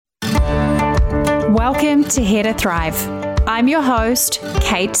Welcome to Here to Thrive. I'm your host,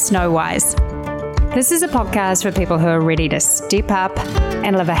 Kate Snowwise. This is a podcast for people who are ready to step up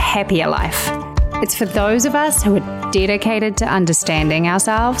and live a happier life. It's for those of us who are dedicated to understanding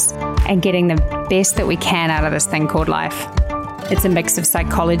ourselves and getting the best that we can out of this thing called life. It's a mix of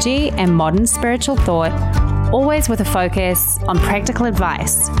psychology and modern spiritual thought, always with a focus on practical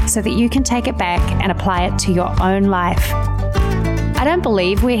advice so that you can take it back and apply it to your own life. I don't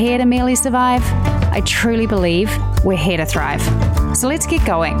believe we're here to merely survive. I truly believe we're here to thrive. So let's get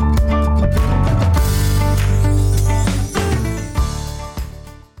going.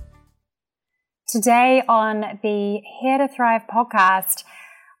 Today on the Here to Thrive podcast,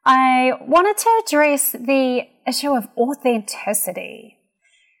 I wanted to address the issue of authenticity.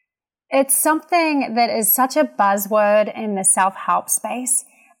 It's something that is such a buzzword in the self-help space,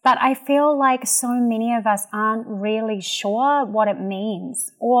 but I feel like so many of us aren't really sure what it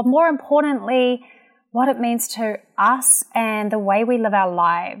means, or more importantly, what it means to us and the way we live our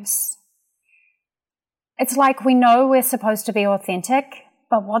lives. It's like we know we're supposed to be authentic,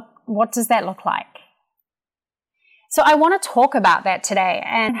 but what does that look like? So I want to talk about that today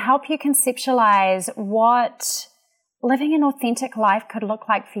and help you conceptualize what living an authentic life could look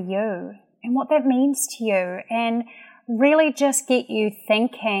like for you and what that means to you, and really just get you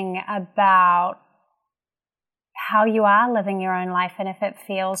thinking about how you are living your own life and if it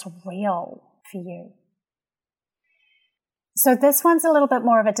feels real for you. So this one's a little bit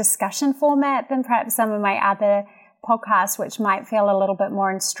more of a discussion format than perhaps some of my other podcasts, which might feel a little bit more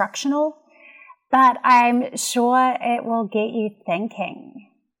instructional, but I'm sure it will get you thinking.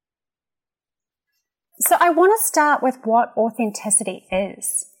 So I want to start with what authenticity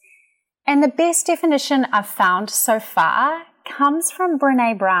is. And the best definition I've found so far comes from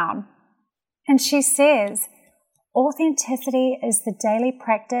Brené Brown. And she says, authenticity is the daily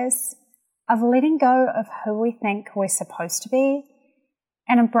practice of letting go of who we think we're supposed to be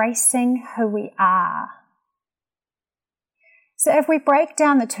and embracing who we are. So if we break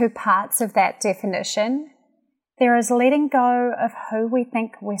down the two parts of that definition, there is letting go of who we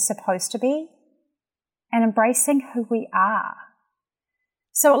think we're supposed to be and embracing who we are.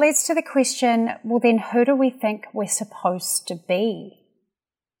 So it leads to the question, well then who do we think we're supposed to be?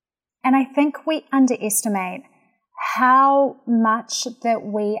 And I think we underestimate how much that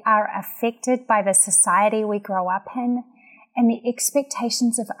we are affected by the society we grow up in and the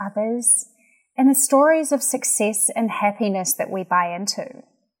expectations of others and the stories of success and happiness that we buy into.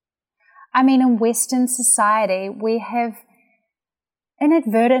 I mean, in Western society, we have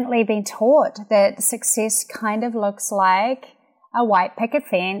inadvertently been taught that success kind of looks like a white picket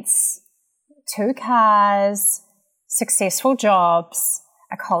fence, 2 cars, successful jobs,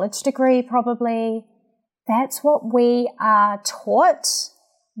 a college degree probably. That's what we are taught,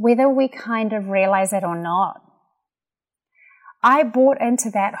 whether we kind of realize it or not. I bought into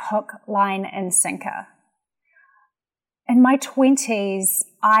that hook, line, and sinker. In my 20s,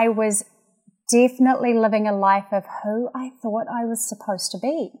 I was definitely living a life of who I thought I was supposed to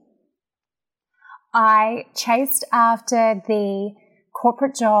be. I chased after the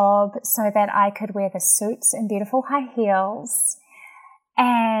corporate job so that I could wear the suits and beautiful high heels,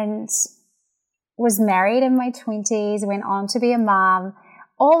 and was married in my 20s, went on to be a mom.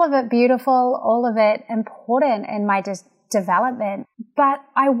 All of it beautiful, all of it important in my development. But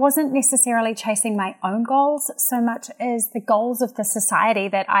I wasn't necessarily chasing my own goals so much as the goals of the society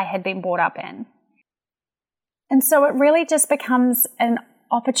that I had been brought up in. And so it really just becomes an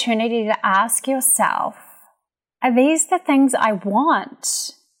opportunity to ask yourself, are these the things I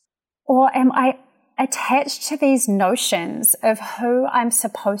want? Or am I attached to these notions of who I'm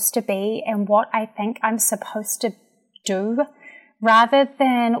supposed to be and what I think I'm supposed to do, rather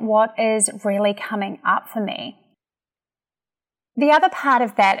than what is really coming up for me? The other part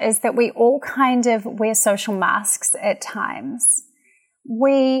of that is that we all kind of wear social masks at times.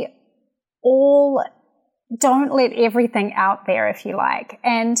 We all don't let everything out there, if you like.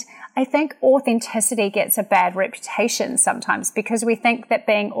 And I think authenticity gets a bad reputation sometimes because we think that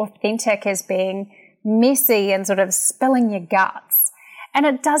being authentic is being messy and sort of spilling your guts. And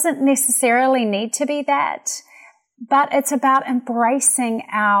it doesn't necessarily need to be that, but it's about embracing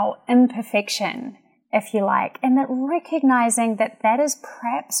our imperfection, if you like, and that recognizing that that is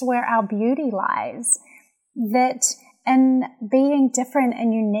perhaps where our beauty lies, that in being different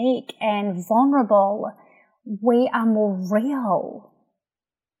and unique and vulnerable, we are more real.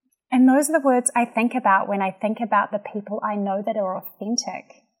 And those are the words I think about when I think about the people I know that are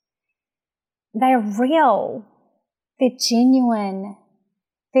authentic. They're real, they're genuine,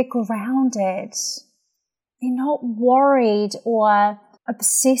 they're grounded, they're not worried or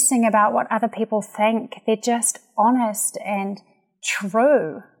obsessing about what other people think. They're just honest and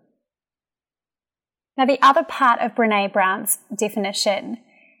true. Now, the other part of Brené Brown's definition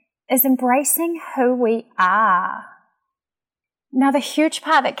is embracing who we are. Now, the huge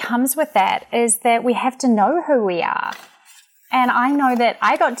part that comes with that is that we have to know who we are. And I know that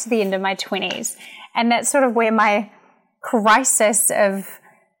I got to the end of my 20s, and that's sort of where my crisis of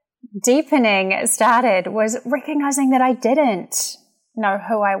deepening started, was recognizing that I didn't know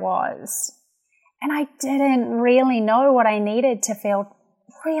who I was. And I didn't really know what I needed to feel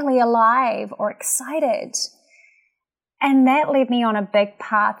really alive or excited. And that led me on a big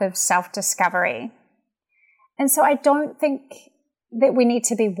path of self-discovery. And so I don't think that we need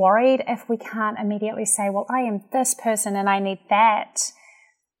to be worried if we can't immediately say, well, I am this person and I need that.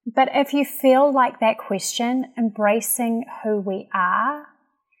 But if you feel like that question, embracing who we are,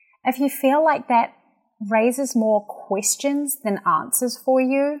 if you feel like that raises more questions than answers for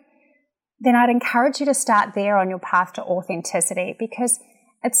you, then I'd encourage you to start there on your path to authenticity, because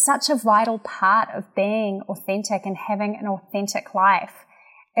it's such a vital part of being authentic and having an authentic life,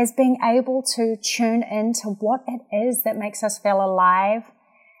 is being able to tune into what it is that makes us feel alive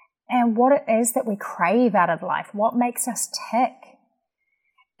and what it is that we crave out of life, what makes us tick.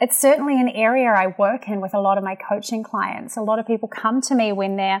 It's certainly an area I work in with a lot of my coaching clients. A lot of people come to me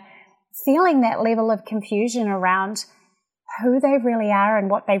when they're feeling that level of confusion around who they really are and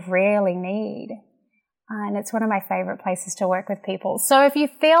what they really need. And it's one of my favorite places to work with people. So if you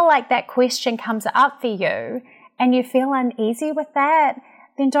feel like that question comes up for you and you feel uneasy with that,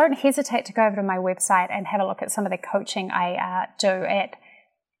 then don't hesitate to go over to my website and have a look at some of the coaching I do.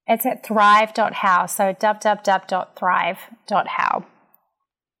 It's at thrive.how, so www.thrive.how.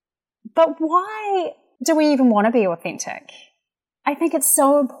 But why do we even want to be authentic? I think it's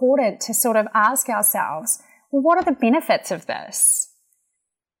so important to sort of ask ourselves, well, what are the benefits of this?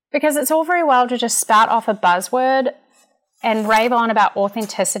 Because it's all very well to just spout off a buzzword and rave on about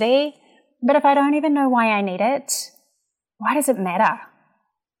authenticity, but if I don't even know why I need it, why does it matter?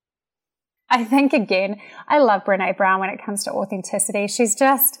 I think, again, I love Brené Brown when it comes to authenticity. She's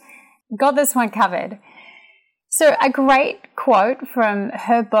just got this one covered. So a great quote from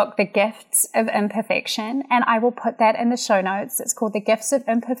her book, The Gifts of Imperfection, and I will put that in the show notes. It's called The Gifts of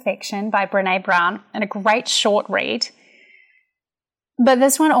Imperfection by Brené Brown, and a great short read. But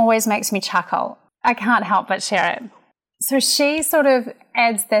this one always makes me chuckle. I can't help but share it. So she sort of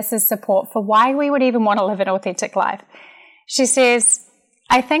adds this as support for why we would even want to live an authentic life. She says,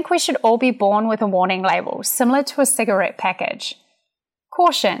 I think we should all be born with a warning label, similar to a cigarette package.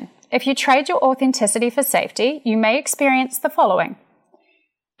 Caution, if you trade your authenticity for safety, you may experience the following: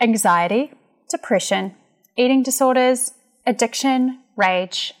 anxiety, depression, eating disorders, addiction,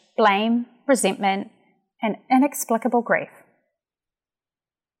 rage, blame, resentment, and inexplicable grief.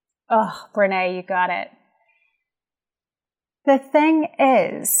 Oh, Brené, you got it. The thing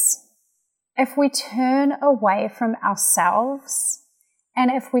is, if we turn away from ourselves, and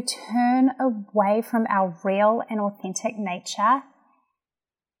if we turn away from our real and authentic nature,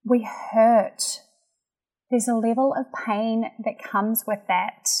 we hurt. There's a level of pain that comes with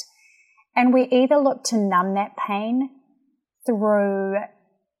that. And we either look to numb that pain through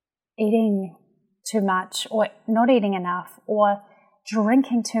eating too much or not eating enough or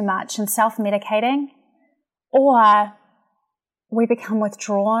drinking too much and self-medicating, or we become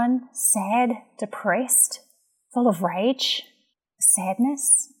withdrawn, sad, depressed, full of rage,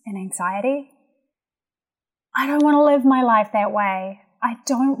 sadness, and anxiety. I don't want to live my life that way. I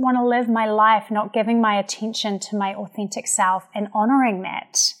don't want to live my life not giving my attention to my authentic self and honoring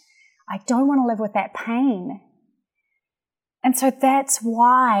that. I don't want to live with that pain. And so that's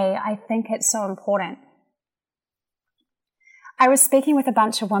why I think it's so important. I was speaking with a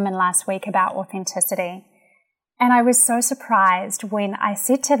bunch of women last week about authenticity, and I was so surprised when I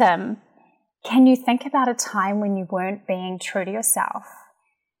said to them, can you think about a time when you weren't being true to yourself?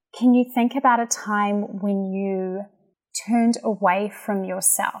 Can you think about a time when you turned away from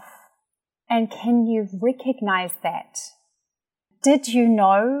yourself? And can you recognize that? Did you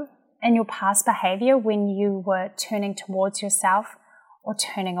know in your past behavior when you were turning towards yourself or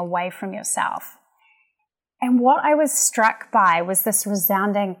turning away from yourself? And what I was struck by was this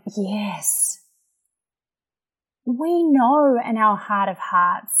resounding yes. We know in our heart of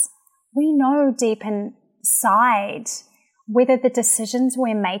hearts, we know deep inside whether the decisions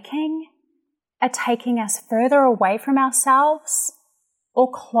we're making are taking us further away from ourselves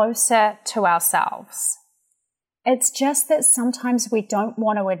or closer to ourselves. It's just that sometimes we don't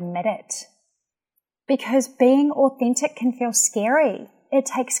want to admit it, because being authentic can feel scary. It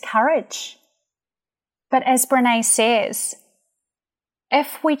takes courage. But as Brené says,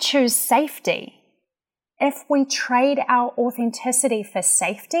 if we choose safety, if we trade our authenticity for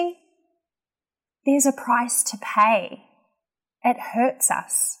safety, there's a price to pay. It hurts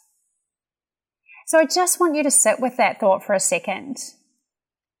us. So I just want you to sit with that thought for a second,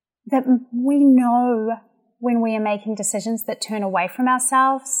 that we know when we are making decisions that turn away from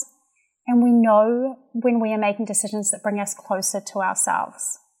ourselves, and we know when we are making decisions that bring us closer to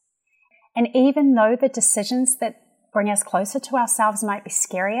ourselves. And even though the decisions that bring us closer to ourselves might be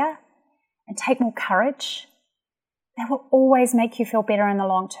scarier and take more courage, they will always make you feel better in the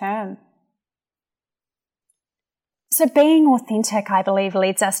long term. So being authentic, I believe,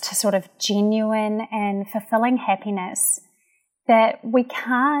 leads us to sort of genuine and fulfilling happiness that we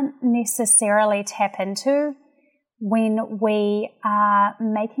can't necessarily tap into when we are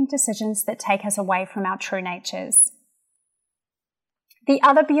making decisions that take us away from our true natures. The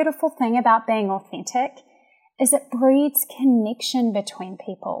other beautiful thing about being authentic is it breeds connection between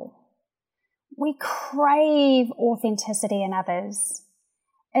people. We crave authenticity in others.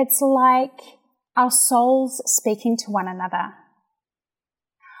 It's like our souls speaking to one another.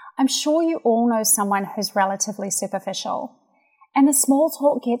 I'm sure you all know someone who's relatively superficial, and the small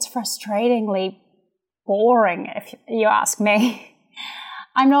talk gets frustratingly boring, if you ask me.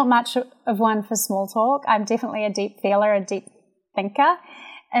 I'm not much of one for small talk. I'm definitely a deep feeler, a deep thinker,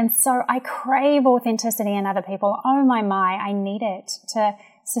 and so I crave authenticity in other people. Oh my, I need it. To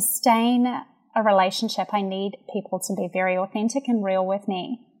sustain a relationship, I need people to be very authentic and real with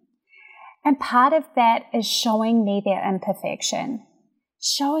me. And part of that is showing me their imperfection,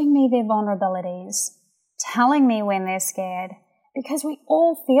 showing me their vulnerabilities, telling me when they're scared, because we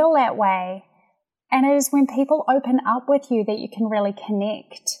all feel that way. And it is when people open up with you that you can really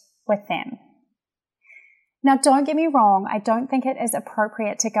connect with them. Now, don't get me wrong, I don't think it is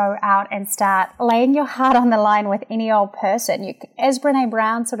appropriate to go out and start laying your heart on the line with any old person. As Brené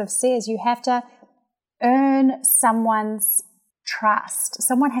Brown sort of says, you have to earn someone's trust.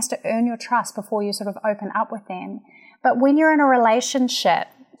 Someone has to earn your trust before you sort of open up with them. But when you're in a relationship,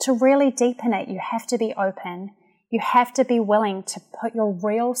 to really deepen it, you have to be open. You have to be willing to put your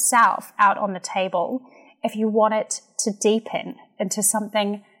real self out on the table if you want it to deepen into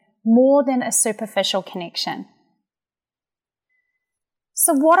something more than a superficial connection.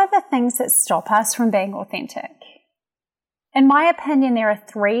 So what are the things that stop us from being authentic? In my opinion, there are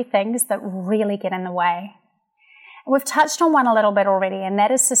 3 things that really get in the way. We've touched on one a little bit already, and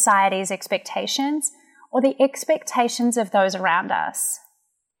that is society's expectations, or the expectations of those around us.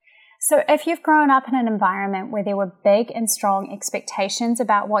 So if you've grown up in an environment where there were big and strong expectations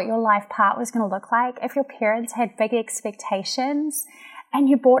about what your life part was going to look like, if your parents had big expectations and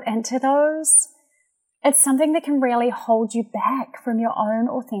you bought into those, it's something that can really hold you back from your own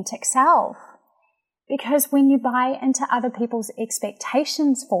authentic self. Because when you buy into other people's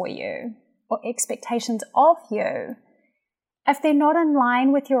expectations for you, or expectations of you, if they're not in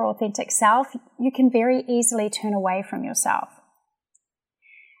line with your authentic self, you can very easily turn away from yourself.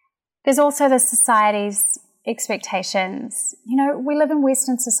 There's also the society's expectations. You know, we live in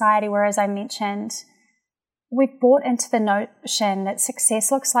Western society where, as I mentioned, we've bought into the notion that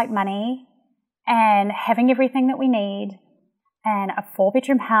success looks like money and having everything that we need and a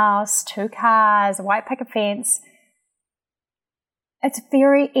 4-bedroom house, 2 cars, a white picket fence. It's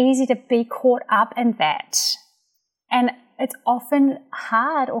very easy to be caught up in that. And it's often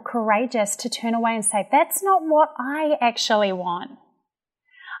hard or courageous to turn away and say, that's not what I actually want.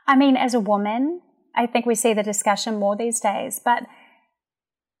 I mean, as a woman, I think we see the discussion more these days, but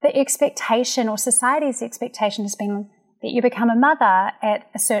the expectation or society's expectation has been that you become a mother at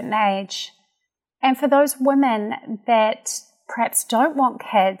a certain age. And for those women that perhaps don't want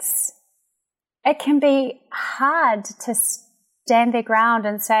kids, it can be hard to stand their ground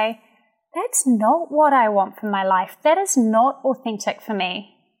and say, that's not what I want for my life. That is not authentic for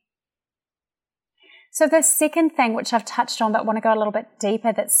me. So the second thing, which I've touched on but want to go a little bit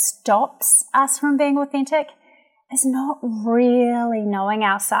deeper, that stops us from being authentic is not really knowing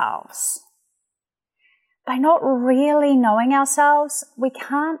ourselves. By not really knowing ourselves, we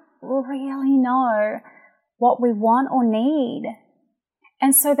can't really know what we want or need.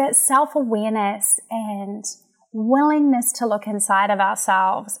 And so that self-awareness and willingness to look inside of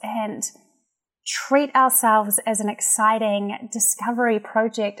ourselves and treat ourselves as an exciting discovery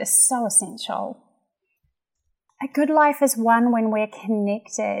project is so essential. A good life is one when we're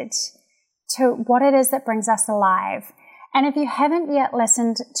connected to what it is that brings us alive. And if you haven't yet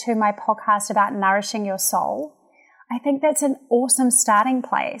listened to my podcast about nourishing your soul, I think that's an awesome starting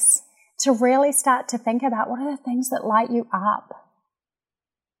place to really start to think about what are the things that light you up.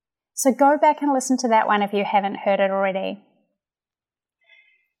 So go back and listen to that one if you haven't heard it already.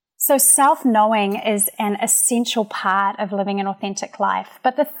 So self-knowing is an essential part of living an authentic life.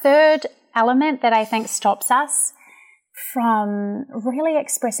 But the third element that I think stops us from really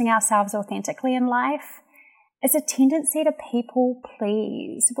expressing ourselves authentically in life is a tendency to people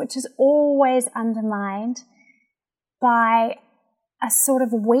please, which is always undermined by a sort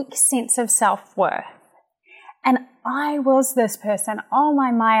of weak sense of self-worth. And I was this person. Oh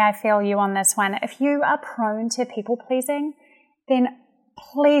my, I feel you on this one. If you are prone to people pleasing, then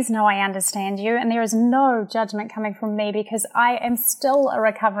please know I understand you, and there is no judgment coming from me because I am still a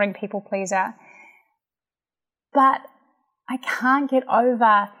recovering people pleaser. But I can't get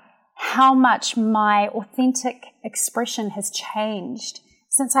over how much my authentic expression has changed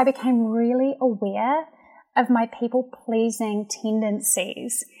since I became really aware of my people-pleasing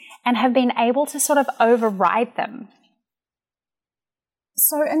tendencies and have been able to sort of override them.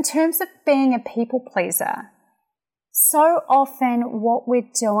 So in terms of being a people pleaser, so often what we're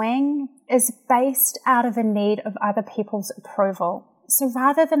doing is based out of a need of other people's approval. So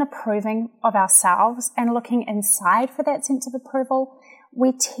rather than approving of ourselves and looking inside for that sense of approval,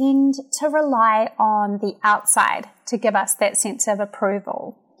 we tend to rely on the outside to give us that sense of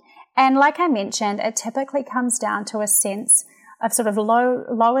approval. And like I mentioned, it typically comes down to a sense of sort of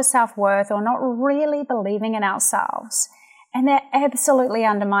lower self-worth or not really believing in ourselves. And that absolutely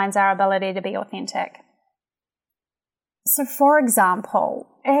undermines our ability to be authentic. So for example,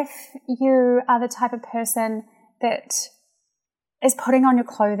 if you are the type of person that is putting on your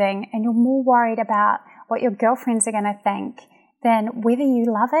clothing and you're more worried about what your girlfriends are going to think than whether you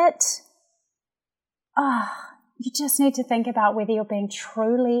love it, you just need to think about whether you're being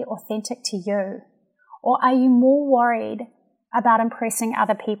truly authentic to you, or are you more worried about impressing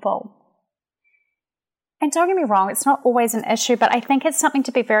other people? And don't get me wrong, it's not always an issue, but I think it's something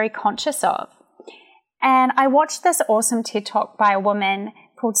to be very conscious of. And I watched this awesome TED Talk by a woman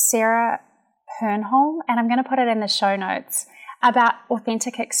called Sarah Pernholm, and I'm going to put it in the show notes, about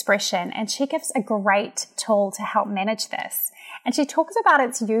authentic expression. And she gives a great tool to help manage this. And she talks about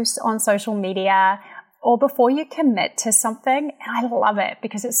its use on social media or before you commit to something. And I love it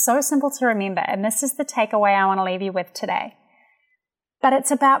because it's so simple to remember. And this is the takeaway I want to leave you with today. But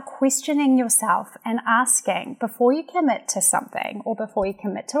it's about questioning yourself and asking before you commit to something, or before you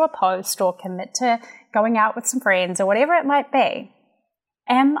commit to a post or commit to going out with some friends or whatever it might be,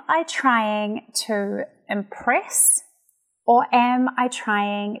 am I trying to impress or am I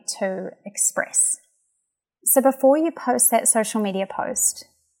trying to express? So before you post that social media post,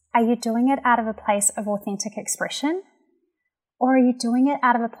 are you doing it out of a place of authentic expression, or are you doing it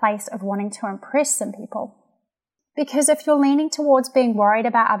out of a place of wanting to impress some people? Because if you're leaning towards being worried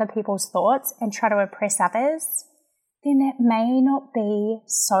about other people's thoughts and try to impress others, then that may not be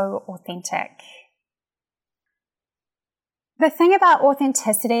so authentic. The thing about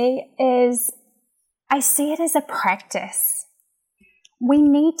authenticity is I see it as a practice. We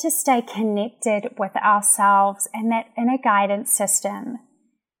need to stay connected with ourselves and that inner guidance system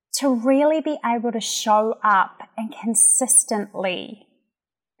to really be able to show up and consistently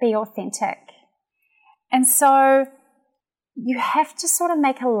be authentic. And so you have to sort of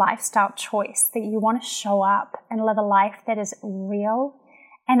make a lifestyle choice that you want to show up and live a life that is real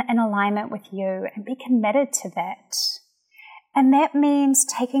and in alignment with you, and be committed to that. And that means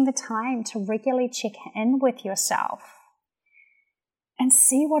taking the time to regularly check in with yourself and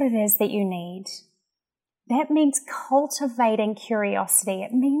see what it is that you need. That means cultivating curiosity.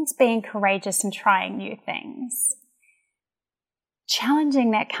 It means being courageous and trying new things.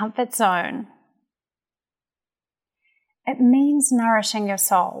 Challenging that comfort zone. It means nourishing your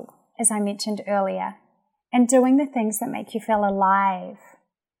soul, as I mentioned earlier, and doing the things that make you feel alive.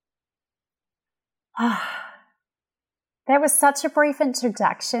 That was such a brief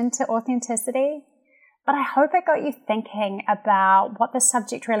introduction to authenticity, but I hope it got you thinking about what the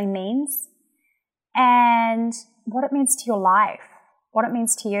subject really means and what it means to your life, what it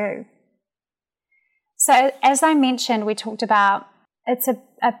means to you. So as I mentioned, we talked about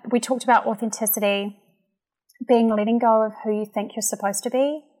authenticity being letting go of who you think you're supposed to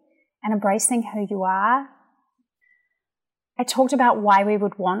be and embracing who you are. I talked about why we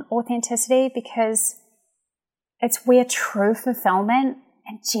would want authenticity, because it's where true fulfillment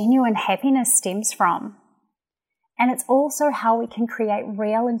and genuine happiness stems from. And it's also how we can create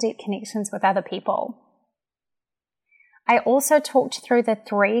real and deep connections with other people. I also talked through the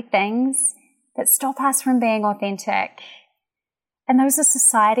 3 things that stop us from being authentic. And those are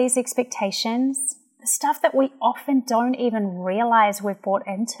society's expectations, the stuff that we often don't even realize we've bought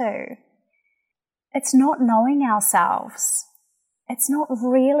into. It's not knowing ourselves. It's not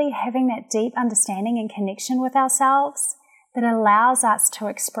really having that deep understanding and connection with ourselves that allows us to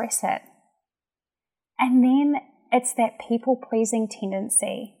express it. And then it's that people-pleasing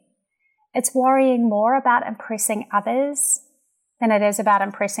tendency. It's worrying more about impressing others than it is about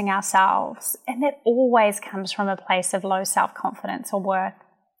impressing ourselves. And that always comes from a place of low self-confidence or worth.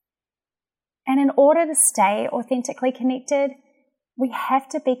 And in order to stay authentically connected, we have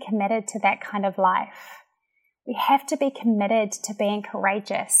to be committed to that kind of life. We have to be committed to being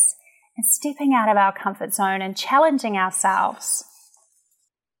courageous and stepping out of our comfort zone and challenging ourselves.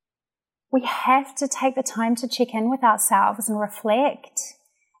 We have to take the time to check in with ourselves and reflect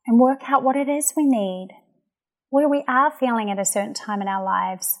and work out what it is we need, where we are feeling at a certain time in our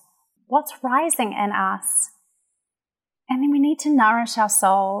lives, what's rising in us. And then we need to nourish our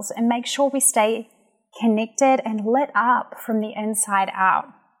souls and make sure we stay connected and lit up from the inside out.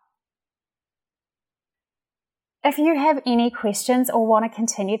 If you have any questions or want to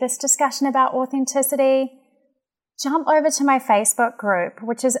continue this discussion about authenticity, jump over to my Facebook group,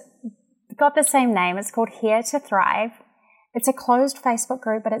 which has got the same name. It's called Here to Thrive. It's a closed Facebook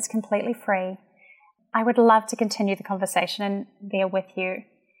group, but it's completely free. I would love to continue the conversation there with you.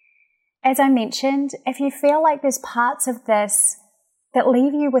 As I mentioned, if you feel like there's parts of this that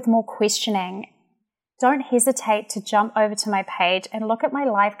leave you with more questioning, don't hesitate to jump over to my page and look at my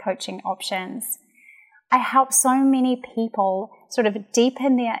life coaching options. I help so many people sort of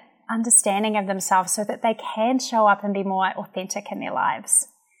deepen their understanding of themselves so that they can show up and be more authentic in their lives.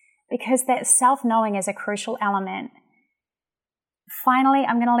 Because that self-knowing is a crucial element. Finally,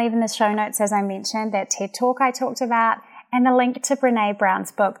 I'm going to leave in the show notes, as I mentioned, that TED Talk I talked about and the link to Brené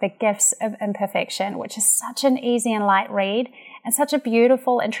Brown's book, The Gifts of Imperfection, which is such an easy and light read and such a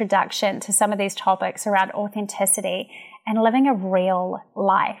beautiful introduction to some of these topics around authenticity and living a real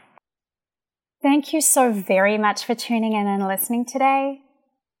life. Thank you so very much for tuning in and listening today.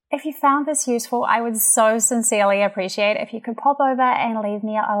 If you found this useful, I would so sincerely appreciate if you could pop over and leave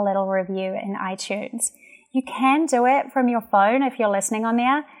me a little review in iTunes. You can do it from your phone if you're listening on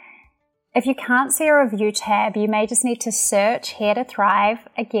there. If you can't see a review tab, you may just need to search Here to Thrive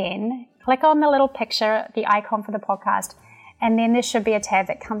again. Click on the little picture, the icon for the podcast, and then there should be a tab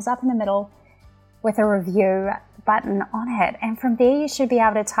that comes up in the middle with a review button on it. And from there, you should be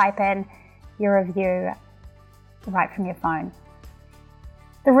able to type in your review right from your phone.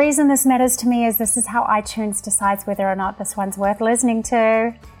 The reason this matters to me is this is how iTunes decides whether or not this one's worth listening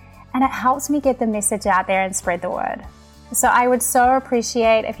to, and it helps me get the message out there and spread the word. So I would so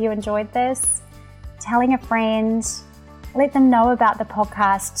appreciate if you enjoyed this, telling a friend, let them know about the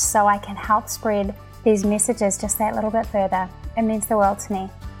podcast so I can help spread these messages just that little bit further. It means the world to me.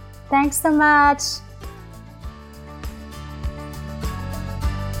 Thanks so much.